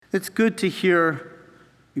It's good to hear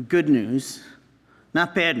good news,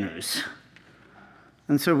 not bad news.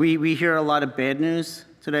 And so we hear a lot of bad news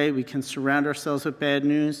today. We can surround ourselves with bad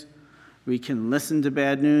news. We can listen to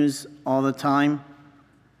bad news all the time.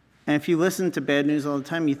 And if you listen to bad news all the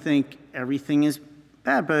time, you think everything is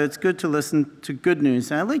bad, but it's good to listen to good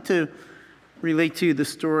news. And I'd like to relate to you the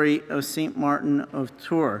story of St. Martin of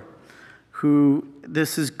Tours, who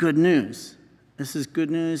this is good news. This is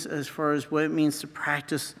good news as far as what it means to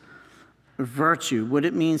practice virtue, what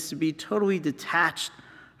it means to be totally detached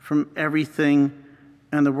from everything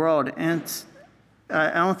in the world. And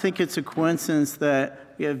I don't think it's a coincidence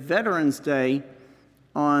that we have Veterans Day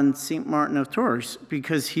on St. Martin of Tours,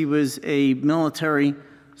 because he was a military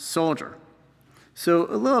soldier. So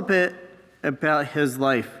a little bit about his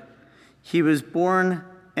life. He was born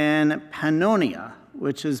in Pannonia,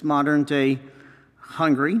 which is modern-day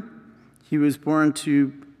Hungary. He was born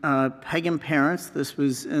to pagan parents. This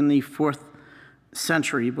was in the 4th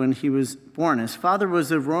century when he was born. His father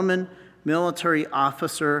was a Roman military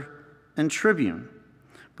officer and tribune.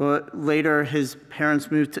 But later his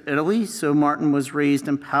parents moved to Italy, so Martin was raised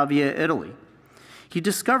in Pavia, Italy. He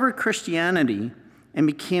discovered Christianity and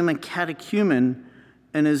became a catechumen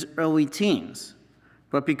in his early teens.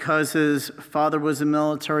 But because his father was a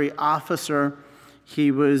military officer,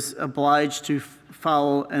 he was obliged to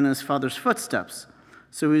follow in his father's footsteps.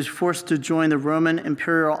 So he was forced to join the Roman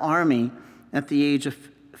Imperial Army at the age of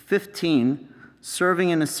 15, serving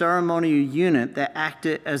in a ceremonial unit that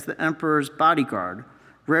acted as the emperor's bodyguard,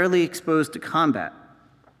 rarely exposed to combat.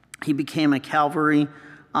 He became a cavalry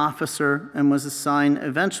officer and was assigned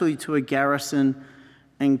eventually to a garrison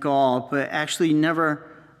in Gaul, but actually never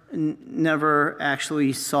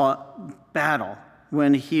actually saw battle.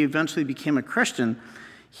 When he eventually became a Christian,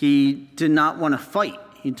 he did not want to fight.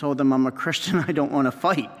 He told them, "I'm a Christian, I don't want to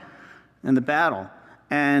fight in the battle."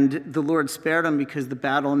 And the Lord spared him because the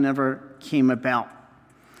battle never came about.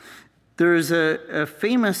 There's a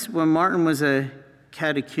famous, when Martin was a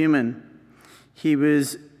catechumen, he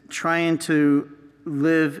was trying to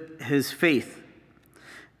live his faith.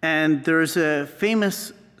 And there's a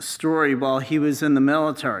famous story while he was in the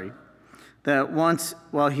military that once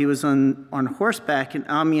while he was on horseback in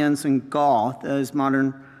Amiens in Gaul, that is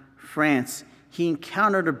modern France, he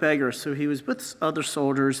encountered a beggar. So he was with other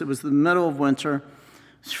soldiers. It was the middle of winter.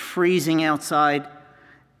 It was freezing outside,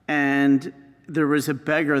 and there was a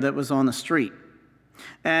beggar that was on the street.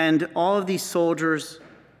 And all of these soldiers,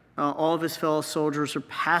 all of his fellow soldiers are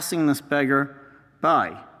passing this beggar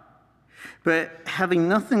by. But having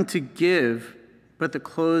nothing to give but the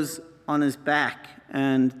clothes on his back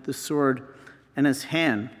and the sword in his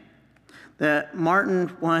hand, that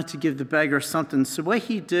Martin wanted to give the beggar something. So what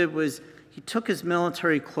he did was he took his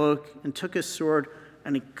military cloak and took his sword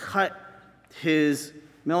and he cut his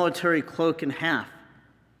military cloak in half.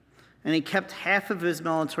 And he kept half of his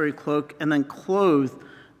military cloak and then clothed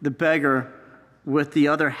the beggar with the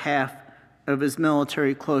other half of his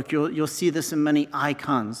military cloak. You'll see this in many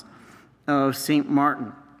icons of St.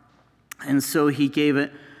 Martin. And so he gave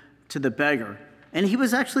it to the beggar. And he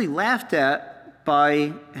was actually laughed at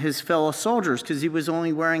by his fellow soldiers because he was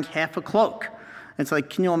only wearing half a cloak. It's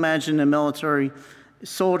like, can you imagine a military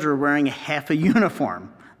soldier wearing half a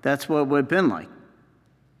uniform? That's what it would have been like.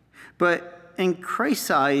 But in Christ's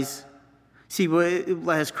eyes, see,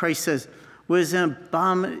 as Christ says,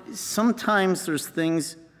 sometimes there's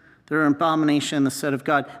things that are an abomination in the sight of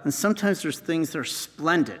God, and sometimes there's things that are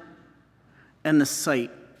splendid in the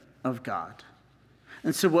sight of God.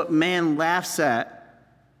 And so what man laughs at,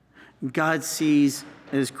 God sees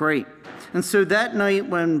as great. And so that night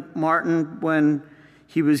when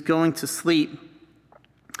he was going to sleep,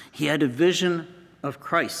 he had a vision of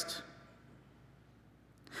Christ.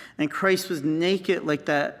 And Christ was naked like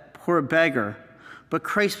that poor beggar, but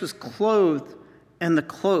Christ was clothed in the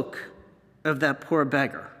cloak of that poor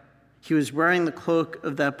beggar. He was wearing the cloak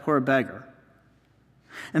of that poor beggar.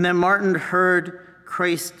 And then Martin heard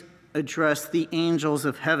Christ address the angels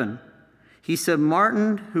of heaven. He said,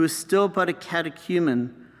 "Martin, who is still but a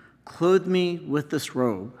catechumen, clothe me with this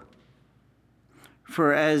robe."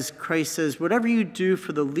 For as Christ says, whatever you do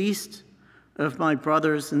for the least of my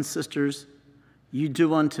brothers and sisters, you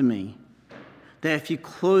do unto me. That if you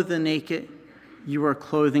clothe the naked, you are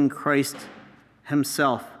clothing Christ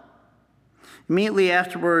himself. Immediately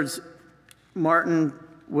afterwards, Martin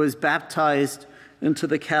was baptized into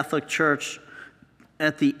the Catholic Church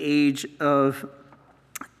at the age of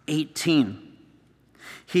 18.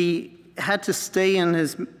 He had to stay in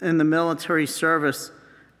the military service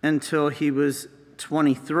until he was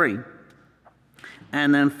 23.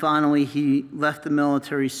 And then finally he left the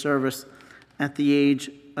military service at the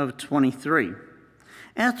age of 23.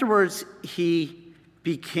 Afterwards, he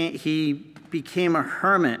became a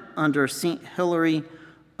hermit under St. Hilary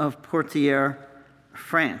of Poitiers,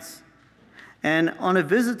 France. And on a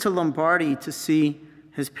visit to Lombardy to see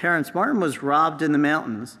his parents, Martin was robbed in the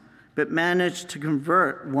mountains, but managed to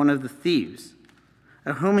convert one of the thieves,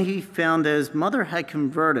 at whom he found that his mother had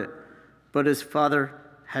converted, but his father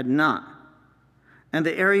had not. And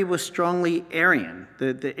the area was strongly Arian.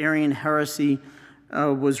 The Arian heresy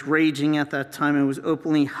was raging at that time and was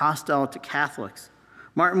openly hostile to Catholics.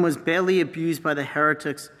 Martin was badly abused by the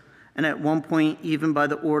heretics and at one point even by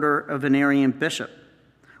the order of an Arian bishop.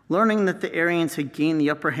 Learning that the Arians had gained the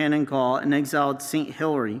upper hand in Gaul and exiled St.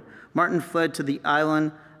 Hilary, Martin fled to the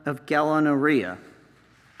island of Gallinuria.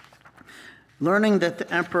 Learning that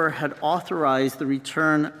the emperor had authorized the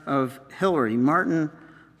return of Hilary, Martin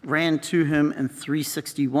ran to him in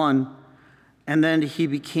 361, and then he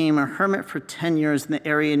became a hermit for 10 years in the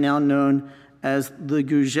area now known as Le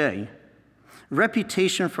Gouget.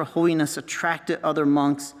 Reputation for holiness attracted other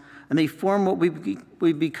monks, and they formed what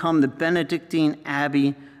we become the Benedictine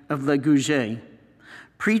Abbey of Le Gouget.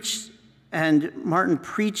 Martin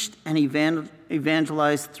preached and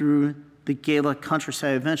evangelized through the Gallic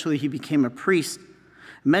countryside. Eventually, he became a priest.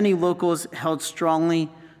 Many locals held strongly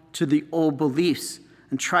to the old beliefs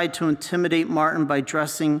and tried to intimidate Martin by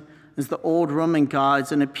dressing as the old Roman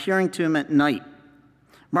gods and appearing to him at night.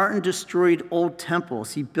 Martin destroyed old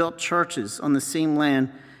temples. He built churches on the same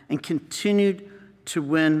land and continued to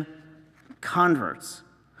win converts.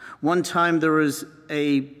 One time there was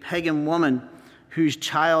a pagan woman whose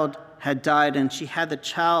child had died, and she had the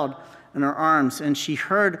child in her arms, and she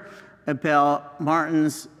heard about Martin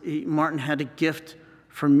had a gift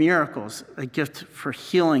for miracles, a gift for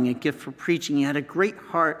healing, a gift for preaching. He had a great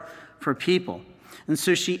heart for people. And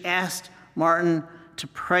so she asked Martin to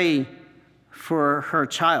pray for her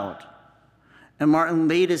child. And Martin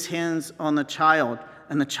laid his hands on the child,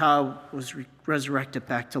 and the child was resurrected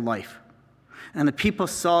back to life. And the people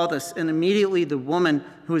saw this, and immediately the woman,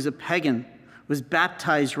 who was a pagan, was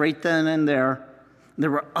baptized right then and there.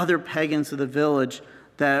 There were other pagans of the village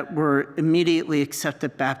that were immediately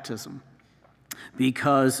accepted baptism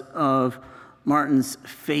because of Martin's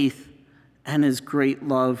faith and his great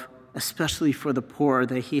love, especially for the poor,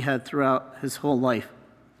 that he had throughout his whole life.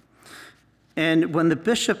 And when the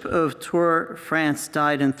Bishop of Tours, France,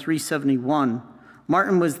 died in 371,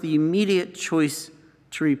 Martin was the immediate choice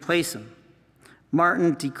to replace him.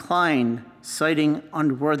 Martin declined, citing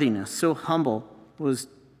unworthiness. So humble was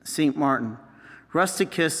St. Martin.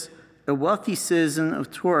 Rusticus, a wealthy citizen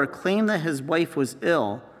of Tours, claimed that his wife was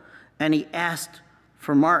ill, and he asked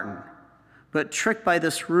for Martin. But tricked by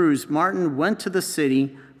this ruse, Martin went to the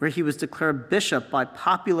city where he was declared bishop by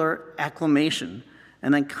popular acclamation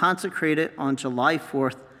and then consecrated on July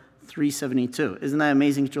 4th, 372. Isn't that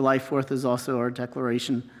amazing? July 4th is also our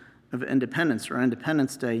Declaration of Independence, or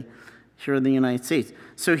Independence Day here in the United States.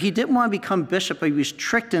 So he didn't want to become bishop, but he was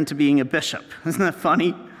tricked into being a bishop. Isn't that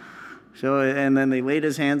funny? So, and then they laid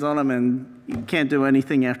his hands on him, and he can't do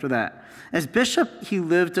anything after that. As bishop, he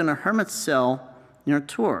lived in a hermit's cell near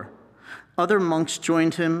Tours. Other monks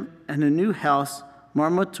joined him, and a new house,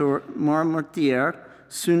 Marmoutier,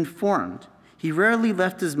 soon formed. He rarely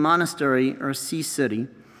left his monastery or sea city,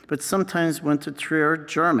 but sometimes went to Trier,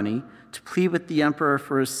 Germany, to plead with the emperor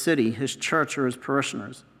for his city, his church, or his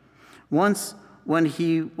parishioners. Once, when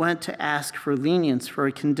he went to ask for lenience for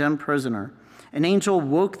a condemned prisoner, an angel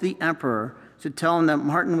woke the emperor to tell him that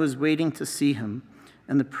Martin was waiting to see him,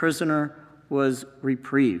 and the prisoner was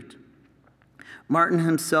reprieved. Martin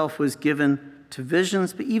himself was given to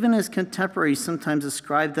visions, but even his contemporaries sometimes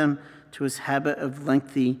ascribed them to his habit of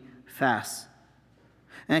lengthy fasts.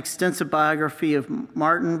 An extensive biography of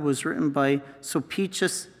Martin was written by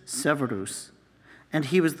Sulpicius Severus, and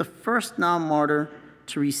he was the first non-martyr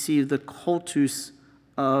to receive the cultus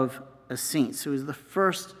of a saint. So he was the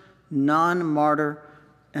first non-martyr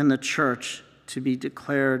in the church to be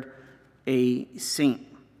declared a saint.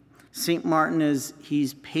 Saint Martin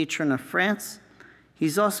he's patron of France.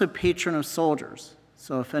 He's also patron of soldiers.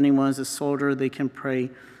 So if anyone is a soldier, they can pray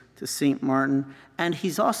to Saint Martin. And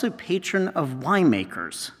he's also patron of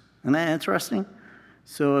winemakers. Isn't that interesting?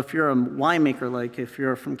 So if you're a winemaker, like if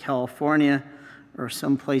you're from California or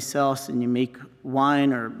someplace else and you make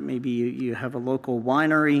wine, or maybe you have a local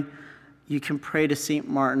winery, you can pray to Saint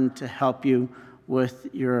Martin to help you with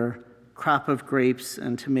your crop of grapes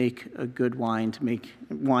and to make a good wine.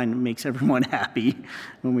 Wine makes everyone happy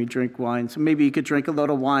when we drink wine. So maybe you could drink a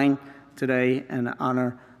little wine today in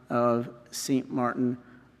honor of Saint Martin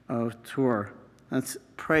of Tours. Let's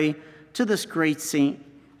pray to this great saint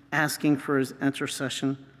asking for his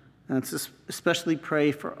intercession, and to especially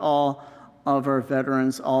pray for all of our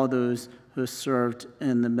veterans, all those who served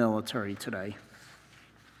in the military today.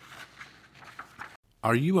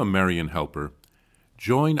 Are you a Marian helper?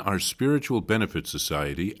 Join our Spiritual Benefit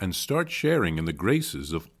Society and start sharing in the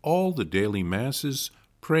graces of all the daily masses,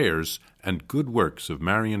 prayers, and good works of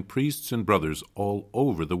Marian priests and brothers all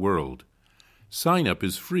over the world. Sign up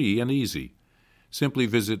is free and easy. Simply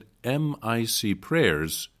visit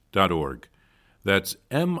micprayers.org. That's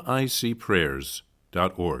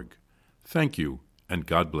micprayers.org. Thank you, and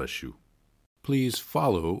God bless you. Please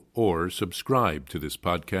follow or subscribe to this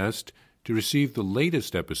podcast to receive the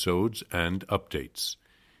latest episodes and updates.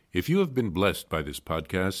 If you have been blessed by this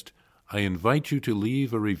podcast, I invite you to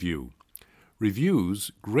leave a review.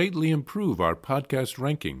 Reviews greatly improve our podcast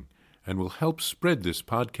ranking and will help spread this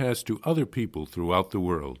podcast to other people throughout the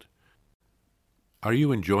world. Are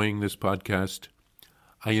you enjoying this podcast?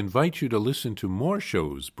 I invite you to listen to more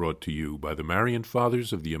shows brought to you by the Marian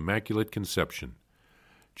Fathers of the Immaculate Conception.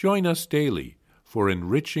 Join us daily for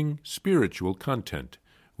enriching spiritual content,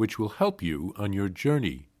 which will help you on your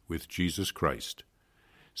journey with Jesus Christ.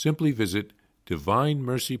 Simply visit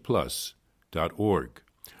DivineMercyPlus.org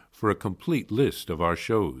for a complete list of our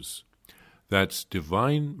shows. That's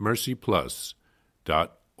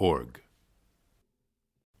DivineMercyPlus.org.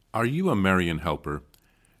 Are you a Marian helper?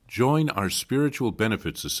 Join our Spiritual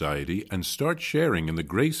Benefit Society and start sharing in the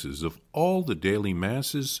graces of all the daily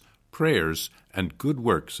masses, prayers, and good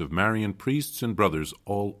works of Marian priests and brothers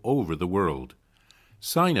all over the world.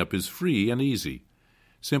 Sign up is free and easy.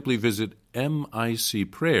 Simply visit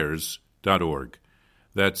micprayers.org.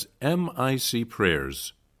 That's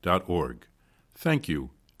micprayers.org. Thank you,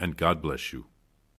 and God bless you.